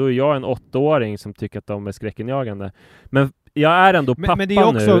killar. Alltså då är jag en 8-åring som tycker att de är skräckinjagande. Men jag är ändå pappa men det är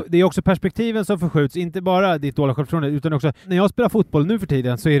också, nu. Det är också perspektiven som förskjuts, inte bara ditt dåliga självförtroende, utan också när jag spelar fotboll nu för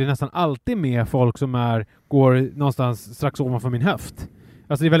tiden så är det nästan alltid med folk som går någonstans strax ovanför min höft.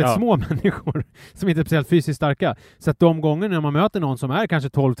 Alltså det är väldigt små människor som inte är speciellt fysiskt starka. Så att de gånger när man möter någon som är kanske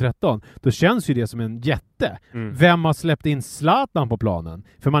 12-13, då känns ju det som en jätte. Mm. Vem har släppt in Zlatan på planen?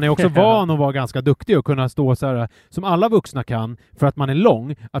 För man är också van att vara ganska duktig och kunna stå så här, som alla vuxna kan, för att man är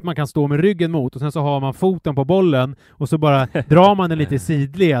lång, att man kan stå med ryggen mot och sen så har man foten på bollen och så bara drar man den lite i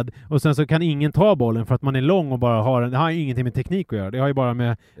sidled och sen så kan ingen ta bollen för att man är lång och bara har den. Det har ju ingenting med teknik att göra. Det har ju bara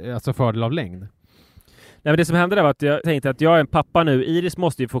med fördel av längd. Nej, men det som hände där var att jag tänkte att jag är en pappa nu. Iris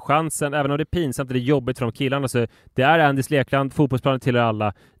måste ju få chansen, även om det är pinsamt och det är jobbigt för de killarna. Så det är Andys lekland, fotbollsplanen tillhör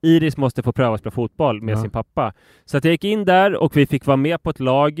alla. Iris måste få pröva att spela fotboll med sin pappa. Så att jag gick in där och vi fick vara med på ett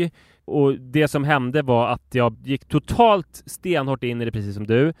lag. Och det som hände var att jag gick totalt stenhårt in i det, precis som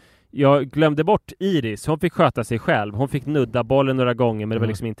du. Jag glömde bort Iris. Hon fick sköta sig själv. Hon fick nudda bollen några gånger, men det var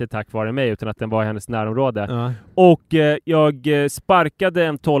liksom inte tack vare mig utan att den var i hennes närområde. Och jag sparkade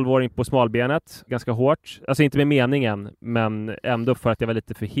en 12-åring på smalbenet ganska hårt. Alltså inte med meningen, men ändå för att jag var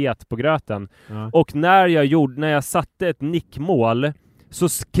lite för het på gröten. Och när jag satte ett nickmål så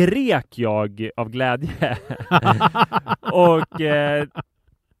skrek jag av glädje. Och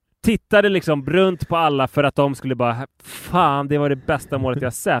tittade liksom brunt på alla för att de skulle bara, fan, det var det bästa målet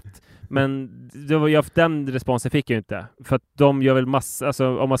jag sett. Men den responsen fick jag inte. För att de gör väl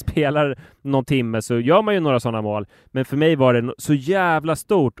alltså om man spelar någon timme så gör man ju några sådana mål. Men för mig var det så jävla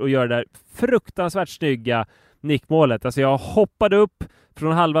stort att göra det där fruktansvärt snygga nickmålet. Alltså jag hoppade upp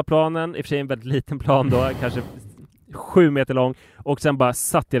från halva planen, i och för sig en väldigt liten plan då, kanske 7 meter lång, och sen bara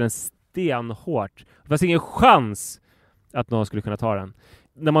satte jag den stenhårt. Det fanns ingen chans att någon skulle kunna ta den.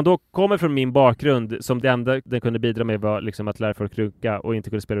 När man då kommer från min bakgrund, som det enda den kunde bidra med var liksom att lära folk runka och inte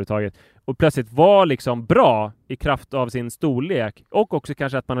kunde spela överhuvudtaget, och plötsligt var liksom bra i kraft av sin storlek, och också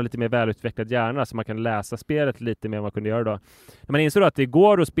kanske att man har lite mer välutvecklad hjärna så man kan läsa spelet lite mer än man kunde göra då. När man insåg att det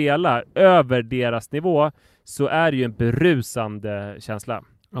går att spela över deras nivå, så är det ju en berusande känsla.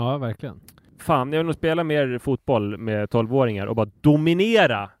 Ja, verkligen. Fan, jag vill nog spela mer fotboll med 12-åringar och bara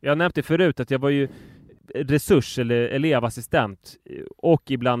dominera. Jag nämnde förut att jag var ju resurs- eller elevassistent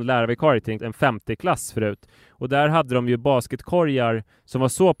och ibland lärarvikarie till en 5:e klass förut. Och där hade de ju basketkorgar som var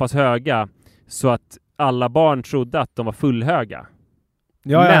så pass höga så att alla barn trodde att de var fullhöga.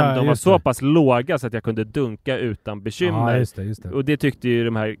 Men de var så pass låga så att jag kunde dunka utan bekymmer. Ja, just det. Och det tyckte ju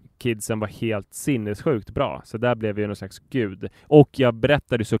de här kidsen var helt sinnessjukt bra. Så där blev jag någon slags gud. Och jag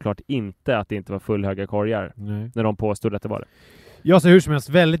berättade såklart inte att det inte var fullhöga korgar. Nej. När de påstod att det var det. Jag ser hur som helst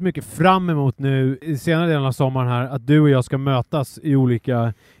väldigt mycket fram emot nu i senare delen av sommaren här att du och jag ska mötas i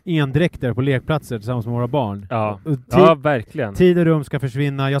olika endräkter på lekplatser tillsammans med våra barn. Ja, ja, verkligen. Tid och rum ska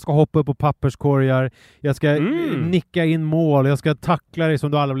försvinna. Jag ska hoppa upp på papperskorgar. Jag ska nicka in mål. Jag ska tackla dig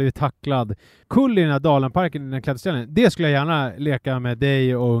som du alla blivit tacklad. Kull i den här Dalenparken, i den här klätterställningen. Det skulle jag gärna leka med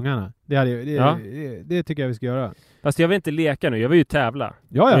dig och ungarna. Det tycker jag vi ska göra. Fast jag vill inte leka nu, jag vill ju tävla.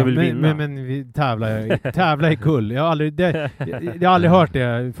 Ja, men vi tävlar i kull. Jag har aldrig hört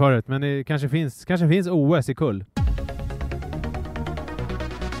det förut, men det kanske finns OS i kull.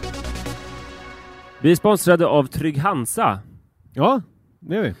 Vi är sponsrade av Trygg Hansa. Ja,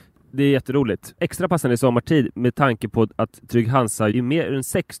 det är vi. Det är jätteroligt. Extra passande i sommartid med tanke på att Trygg Hansa i mer än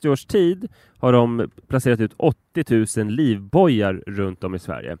 60 års tid har de placerat ut 80 000 livbojar runt om i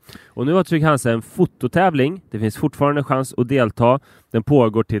Sverige. Och nu har Trygg Hansa en fototävling. Det finns fortfarande en chans att delta. Den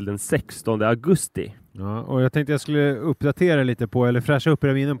pågår till den 16 augusti. Ja, och jag tänkte jag skulle uppdatera lite på, eller fräscha upp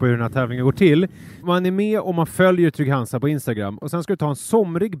era minnen på hur den här tävlingen går till. Man är med och man följer Trygg Hansa på Instagram. Och sen ska du ta en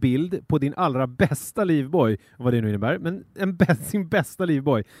somrig bild på din allra bästa livboj, vad det nu innebär. Men sin bästa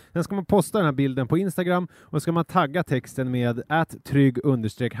livboj. Sen ska man posta den här bilden på Instagram och ska man tagga texten med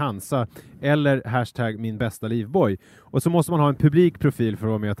 @trygg_hansa eller hashtag min bästa livboj. Och så måste man ha en publik profil för att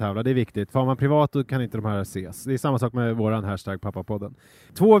vara med och tävla. Det är viktigt. För om man privat då kan inte de här ses. Det är samma sak med våran hashtag pappapodden.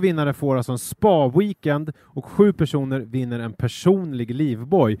 2 vinnare får alltså en spa-weekend och 7 personer vinner en personlig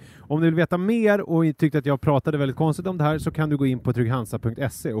livboj. Om du vill veta mer och tyckte att jag pratade väldigt konstigt om det här så kan du gå in på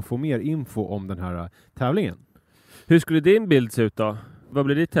trygghansa.se och få mer info om den här tävlingen. Hur skulle din bild se ut då? Vad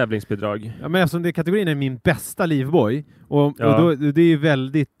blir ditt tävlingsbidrag? Ja, men eftersom det kategorin är min bästa livboj och då, det är ju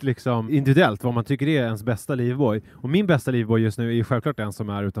väldigt liksom individuellt vad man tycker är ens bästa livboj. Och min bästa livboj just nu är ju självklart den som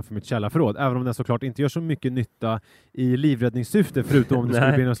är utanför mitt källarförråd. Även om den såklart inte gör så mycket nytta i livräddningssyfte förutom om det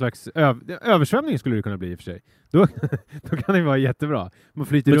skulle bli någon slags översvämning skulle det kunna bli i och för sig. Då kan det vara jättebra. Man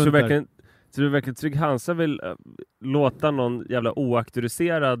flyter runt där. Så du verkligen Trygg Hansa vill låta någon jävla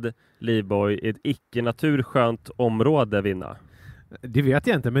oauktoriserad livboj i ett icke-naturskönt område vinna? Det vet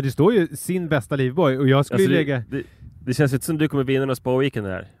jag inte, men det står ju sin bästa livboj och jag skulle lägga... Det känns inte som du kommer vinna någon spa-weekend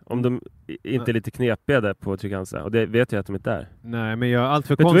här. Om de inte är lite knepiga där på Trygg Hansa. Och det vet jag att de inte är. Nej, men jag är allt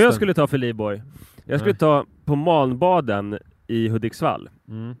för konsten. konstant. Vet du vad jag skulle ta för livboj? Jag skulle ta på Malmbaden i Hudiksvall.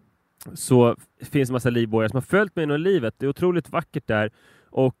 Så finns en massa livbojar som har följt mig genom livet. Det är otroligt vackert där.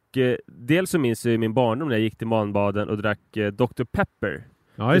 Och dels så minns jag min barndom när jag gick till Malmbaden och drack Dr. Pepper.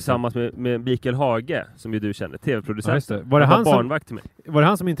 Ja, tillsammans med Mikael Hage, som ju du känner, tv-producent. Ja, var det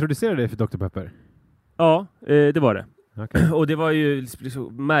han som introducerade dig för Dr. Pepper? Ja, det var det. Okay. Och det var ju så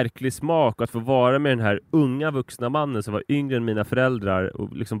märklig smak att få vara med den här unga vuxna mannen som var yngre än mina föräldrar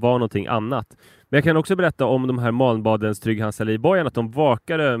och liksom var någonting annat. Men jag kan också berätta om de här Malmbadens Trygg Hansa livbojan, att de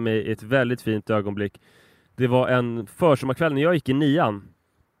vakade över mig i ett väldigt fint ögonblick. Det var en försommarkväll när jag gick i 9:an.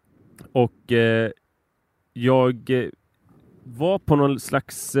 Och jag var på någon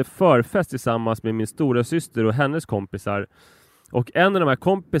slags förfest tillsammans med min stora syster och hennes kompisar. Och en av de här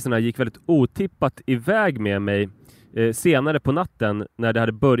kompisarna gick väldigt otippat iväg med mig senare på natten när det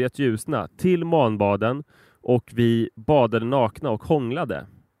hade börjat ljusna till Malmbaden. Och vi badade nakna och hånglade.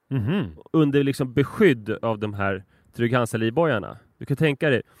 Under liksom beskydd av de här Trygg Hansa livbojarna. Du kan tänka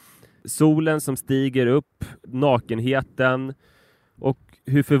dig solen som stiger upp, nakenheten och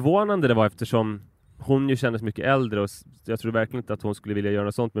hur förvånande det var eftersom hon ju kändes mycket äldre och jag tror verkligen inte att hon skulle vilja göra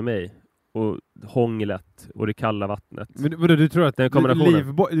något sånt med mig. Och hånglet och det kalla vattnet. Men du tror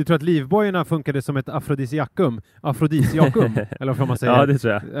att livbojarna funkade som ett afrodisiakum? Eller vad får man säga? Ja, det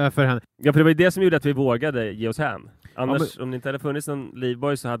tror jag. För henne. Ja, för det var ju det som gjorde att vi vågade ge oss hän. Annars, om det inte hade funnits en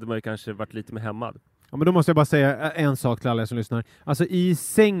livboj så hade man ju kanske varit lite mer hämmad. Ja, men då måste jag bara säga en sak till alla som lyssnar. Alltså i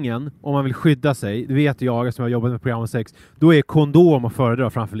sängen, om man vill skydda sig, det vet jag som har jobbat med program om sex, då är kondom att föredra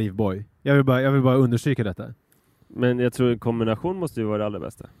framför livboj. Jag vill bara understryka detta. Men jag tror en kombination måste ju vara det allra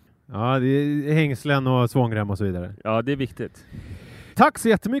bästa. Ja, det är hängslen och svångrem och så vidare. Ja, det är viktigt. Tack så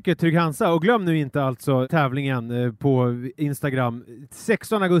jättemycket Trygg Hansa och glöm nu inte alltså tävlingen på Instagram.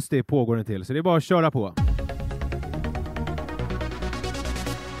 16 augusti pågår den till, så det är bara att köra på.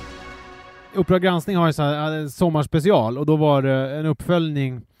 Uppdrag granskning har en sommarspecial och då var det en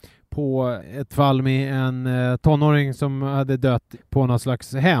uppföljning på ett fall med en tonåring som hade dött på något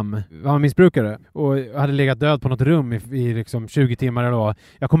slags hem. Han var missbrukare och hade legat död på något rum i liksom 20 timmar eller vad.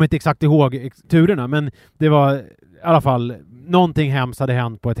 Jag kommer inte exakt ihåg turerna, men det var i alla fall någonting hemskt hade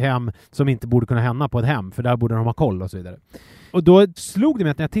hänt på ett hem som inte borde kunna hända på ett hem, för där borde de ha koll och så vidare. Och då slog det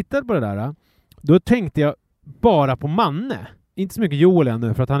mig att när jag tittade på det där, då tänkte jag bara på Manne. Inte så mycket Joel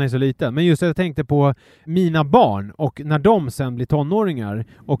ännu för att han är så liten, men just jag tänkte på mina barn och när de sen blir tonåringar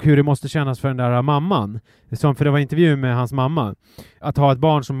och hur det måste kännas för den där mamman. För det var intervju med hans mamma. Att ha ett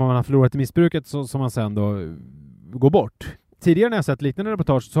barn som man har förlorat i missbruket som man sen då går bort. Tidigare när jag sett liknande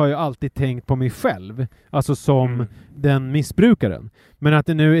reportage så har jag alltid tänkt på mig själv. Alltså som den missbrukaren. Men att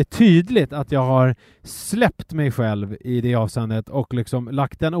det nu är tydligt att jag har släppt mig själv i det avseendet och liksom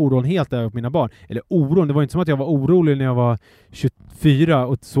lagt den oron helt över på mina barn. Eller oron, det var inte som att jag var orolig när jag var 24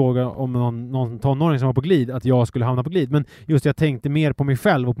 och såg om någon tonåring som var på glid att jag skulle hamna på glid. Men just jag tänkte mer på mig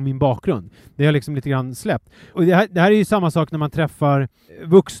själv och på min bakgrund. Det har liksom lite grann släppt. Och det här är ju samma sak när man träffar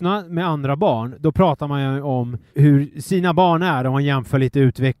vuxna med andra barn. Då pratar man ju om hur sina barn barn är, om man jämför lite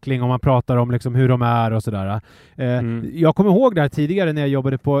utveckling, om man pratar om liksom hur de är och sådär. Jag kommer ihåg det här tidigare när jag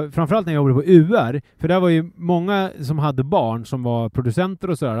jobbade framförallt när jag jobbade på UR, för där var ju många som hade barn som var producenter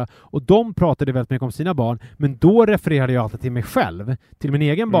och sådär, och de pratade väldigt mycket om sina barn, men då refererade jag alltid till mig själv, till min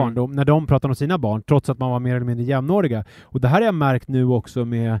egen barndom, när de pratade om sina barn, trots att man var mer eller mindre jämnåriga. Och det här har jag märkt nu också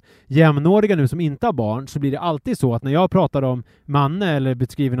med jämnåriga nu som inte har barn, så blir det alltid så att när jag pratar om Manne eller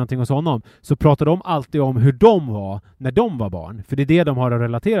beskriver någonting hos honom, så pratar de alltid om hur de var när de var barn. För det är det de har att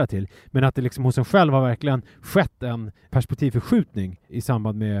relatera till. Men att det liksom hos en själv har verkligen skett en perspektivförskjutning i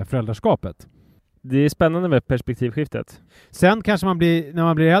samband med föräldraskapet. Det är spännande med perspektivskiftet. Sen kanske när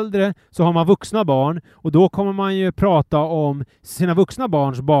man blir äldre så har man vuxna barn, och då kommer man ju prata om sina vuxna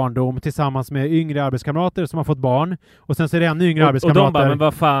barns barndom tillsammans med yngre arbetskamrater som har fått barn. Och sen så är det ännu yngre arbetskamrater. Och de bara, men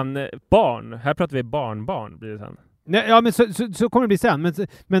vad fan, barn? Här pratar vi barnbarn, blir det sen. Nej, ja, men så kommer det bli sen.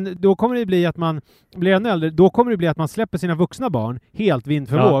 Men då kommer det bli att man blir ännu äldre. Då kommer det bli att man släpper sina vuxna barn helt vind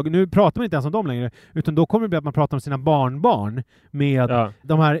för våg. Nu pratar man inte ens om dem längre, utan då kommer det bli att man pratar om sina barnbarn med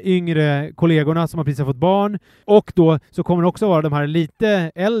de här yngre kollegorna som har precis fått barn. Och då så kommer det också vara de här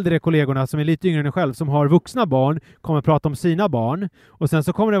lite äldre kollegorna som är lite yngre än en själv, som har vuxna barn, kommer prata om sina barn. Och sen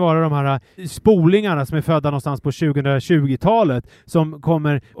så kommer det vara de här spolingarna som är födda någonstans på 2020-talet, som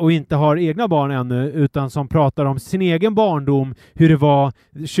kommer och inte har egna barn ännu, utan som pratar om sin egen barndom, hur det var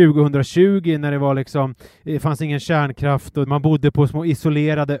 2020 när det var liksom, det fanns ingen kärnkraft och man bodde på små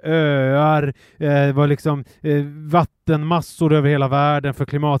isolerade öar, det var liksom vattenmassor över hela världen för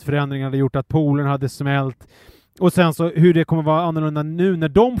klimatförändringar hade gjort att polen hade smält. Och sen så hur det kommer vara annorlunda nu när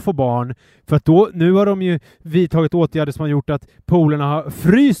de får barn, för att då, nu har de ju vidtagit åtgärder som har gjort att polerna har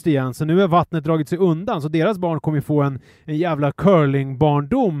fryst igen, så nu har vattnet dragit sig undan, så deras barn kommer ju få en jävla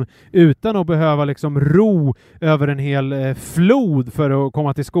curling-barndom utan att behöva liksom ro över en hel flod för att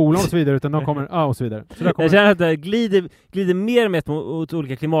komma till skolan och så vidare, utan de kommer, och så vidare. Så där kommer... Jag känner att det glider mer med mot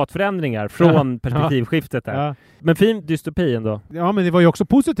olika klimatförändringar från perspektivskiftet där. Ja. Men fin dystopi ändå. Ja, men det var ju också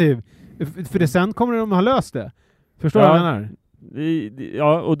positiv, för det sen kommer de ha löst det. Förstår du vad jag menar?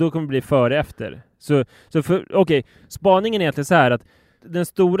 Ja, och då kommer det bli före efter. Så okej, spaningen är egentligen så här att den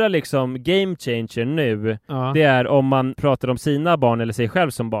stora liksom game changer nu, det är om man pratar om sina barn eller sig själv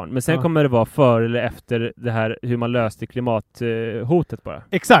som barn. Men sen kommer det vara före eller efter det här hur man löste klimathotet bara.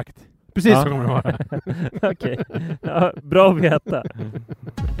 Exakt! Precis så kommer det vara. Okej. Ja, bra att veta.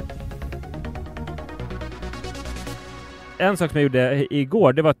 En sak som jag gjorde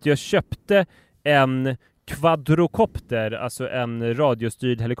igår, det var att jag köpte en kvadrokopter, alltså en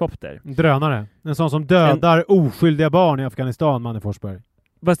radiostyrd helikopter. Drönare. En sån som dödar oskyldiga barn i Afghanistan, Manne Forsberg.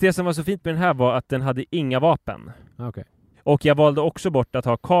 Fast det som var så fint med den här var att den hade inga vapen. Okay. Och jag valde också bort att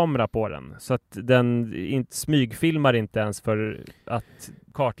ha kamera på den. Så att den smygfilmar inte ens för att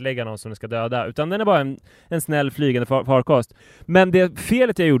kartlägga någon som den ska döda. Utan den är bara en snäll flygande farkost. Men det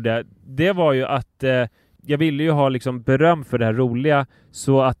felet jag gjorde, det var ju att... jag ville ju ha liksom beröm för det här roliga,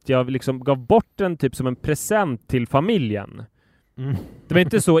 så att jag liksom gav bort den typ som en present till familjen. Det var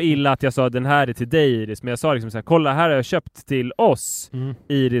inte så illa att jag sa den här är till dig, Iris, men jag sa liksom så här, kolla här har jag köpt till oss,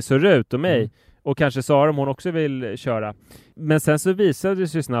 Iris och Rut och mig. Och kanske Sara om hon också vill köra. Men sen så visade det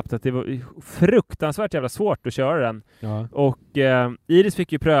sig snabbt att det var fruktansvärt jävla svårt att köra den. Ja. Och Iris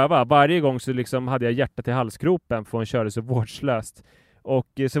fick ju pröva. Varje gång så liksom hade jag hjärtat i halsgropen för hon körde så vårdslöst. Och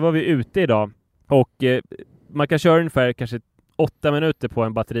så var vi ute idag. Och man kan köra ungefär kanske 8 minuter på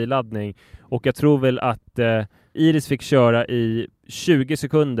en batteriladdning. Och jag tror väl att Iris fick köra i 20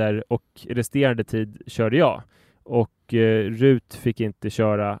 sekunder och resterande tid körde jag. Och Rut fick inte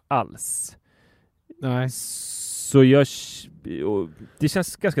köra alls. Nej. Så det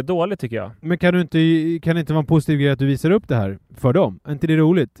känns ganska dåligt tycker jag. Men kan det inte vara en positiv grej att du visar upp det här för dem? Är inte det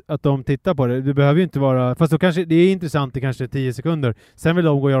roligt att de tittar på det? Det behöver ju inte vara... Fast då kanske det är intressant i kanske 10 sekunder. Sen vill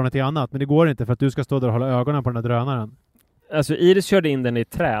de gå och göra något annat. Men det går inte för att du ska stå där och hålla ögonen på den här drönaren. Alltså Iris körde in den i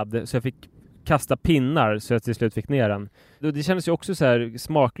ett träd så jag fick kasta pinnar så jag till slut fick ner den. Det kändes ju också så här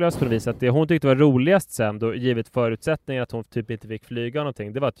smaklöst på något vis att det hon tyckte var roligast sen då, givet förutsättningen att hon typ inte fick flyga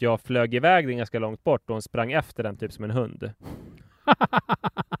någonting, det var att jag flög iväg den ganska långt bort och hon sprang efter den typ som en hund.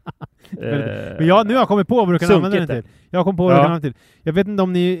 Men nu har jag kommit på vad du kan använda den till. Jag kom på vad du kan använda till. Jag vet inte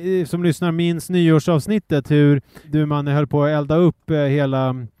om ni som lyssnar minns nyårsavsnittet hur man höll på att elda upp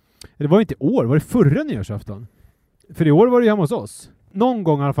hela... Det var inte i år, var det förra nyårsafton? För i år var det ju hemma hos oss. Någon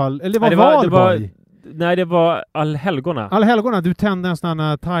gång i alla fall. Eller det var Nej, det var allhelgona. Allhelgona, du tände en sån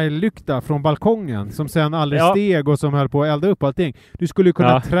här thai-lykta från balkongen som sen aldrig steg och som höll på att elda upp allting. Du skulle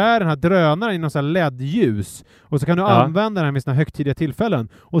kunna trä den här drönaren i någon sån här LED-ljus och så kan du använda den vid såna högtidliga tillfällen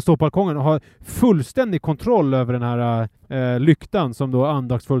och stå på balkongen och ha fullständig kontroll över den här lyktan som då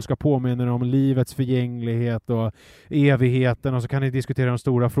andaktsfull ska påminna om livets förgänglighet och evigheten, och så kan ni diskutera de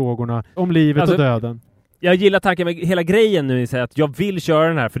stora frågorna om livet och döden. Jag gillar tanken med hela grejen nu, att jag vill köra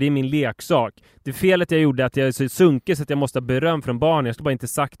den här för det är min leksak. Det felet jag gjorde att jag är så sunkig så att jag måste ha beröm från barnen. Jag skulle bara inte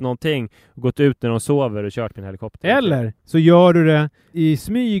sagt någonting och gått ut när de sover och kört min helikopter. Eller så gör du det i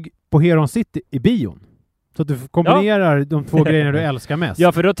smyg på Heron City i bion. Så att du kombinerar de två grejerna du älskar mest.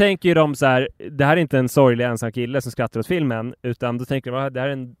 Ja, för då tänker ju de så här, det här är inte en sorglig ensam kille som skrattar åt filmen, utan då tänker de, det här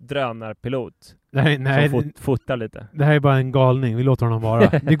är en drönarpilot. Nej, som fotar lite. Det här är bara en galning, vi låter honom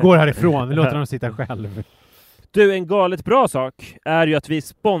vara. Vi går härifrån, vi låter honom sitta själv. Du, en galet bra sak är ju att vi är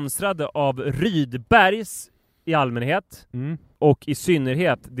sponsrade av Rydbergs i allmänhet och i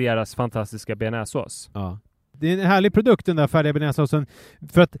synnerhet deras fantastiska bearnaisesås. Ja. Det är en härlig produkt, den där färdiga bearnaisesåsen.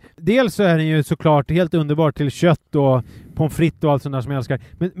 För att dels så är den ju såklart helt underbar till kött och pommes frites och allt sånt där som jag älskar.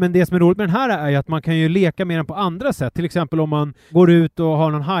 Men det som är roligt med den här är ju att man kan ju leka med den på andra sätt. Till exempel om man går ut och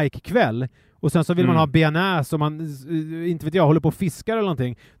har någon hike-kväll och sen så vill man ha bearnaise och man, inte vet jag, håller på och fiskar eller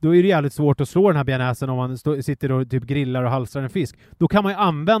någonting. Då är det jävligt svårt att slå den här bearnaisen om man sitter och typ grillar och halsar en fisk. Då kan man ju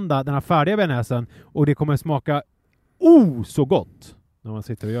använda den här färdiga bearnaisen och det kommer smaka så gott när man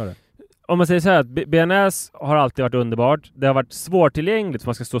sitter och gör det. Om man säger så här, att bearnaise har alltid varit underbart. Det har varit svårtillgängligt för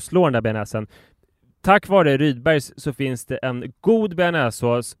man ska stå och slå den där bearnaisen. Tack vare Rydbergs så finns det en god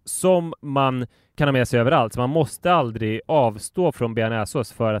bearnaisesås som man kan ha med sig överallt. Så man måste aldrig avstå från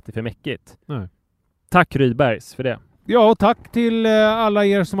bearnaisesås för att det är för mäckigt. Nej. Tack Rydbergs för det. Ja, och tack till alla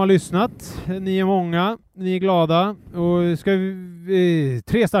er som har lyssnat. Ni är många, ni är glada. Och ska vi...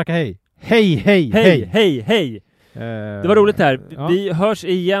 3 starka hej! Hej, hej, hej! Hej, hej, hej! Det var roligt här. Vi hörs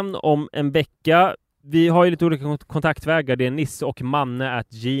igen om en vecka. Vi har ju lite olika kontaktvägar. Det är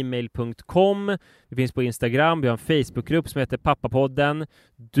nisseochmanne@gmail.com. Vi finns på Instagram. Vi har en Facebookgrupp som heter Pappapodden.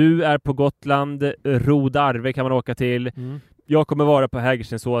 Du är på Gotland. Rodarve kan man åka till. Jag kommer vara på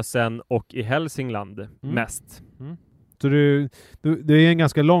Hägerstensåsen och i Hälsingland mest. Så det är en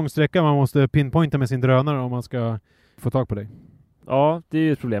ganska lång sträcka man måste pinpointa med sin drönare om man ska få tag på dig. Ja, det är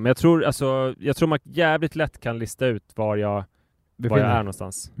ju ett problem. Jag tror man jävligt lätt kan lista ut var jag är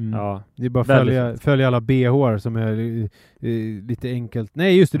någonstans. Ja. Det är bara följa alla BH som är lite enkelt.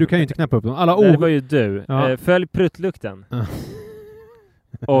 Nej, just det, du kan ju inte knäppa upp dem. Nej, det var ju du. Ja. Följ pruttlukten.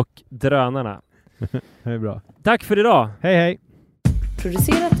 Och drönarna. Det är bra. Tack för idag. Hej, hej.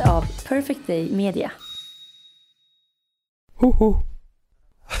 Producerat av Perfect Day Media.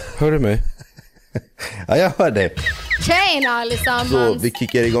 Hör du mig? Ja, jag hör dig. Tjena allesammans! Så vi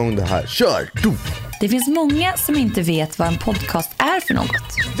kickar igång det här. Kör! Det finns många som inte vet vad en podcast är för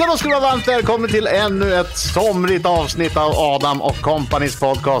något. Ja, då ska du vara varmt välkommen till ännu ett somrigt avsnitt av Adam och Companys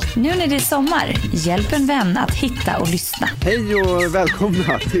podcast. Nu när det är sommar, hjälp en vän att hitta och lyssna. Hej och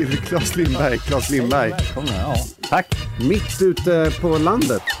välkomna till Claes Lindberg. Välkomna, ja. Tack. Mitt ute på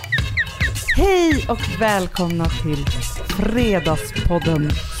landet. Hej och välkomna till Fredagspodden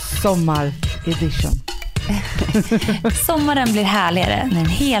Sommar Edition. Sommaren blir härligare när en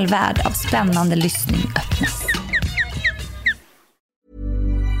hel värld av spännande lyssning öppnas.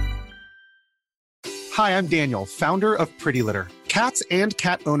 Hi, I'm Daniel, founder of Pretty Litter. Cats and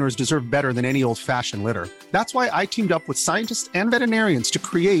cat owners deserve better than any old-fashioned litter. That's why I teamed up with scientists and veterinarians to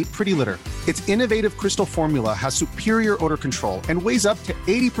create Pretty Litter. Its innovative crystal formula has superior odor control and weighs up to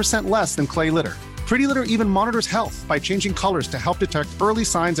 80% less than clay litter. Pretty Litter even monitors health by changing colors to help detect early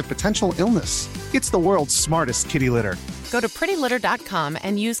signs of potential illness. It's the world's smartest kitty litter. Go to prettylitter.com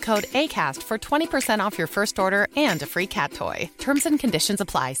and use code ACAST for 20% off your first order and a free cat toy. Terms and conditions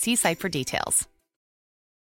apply. See site for details.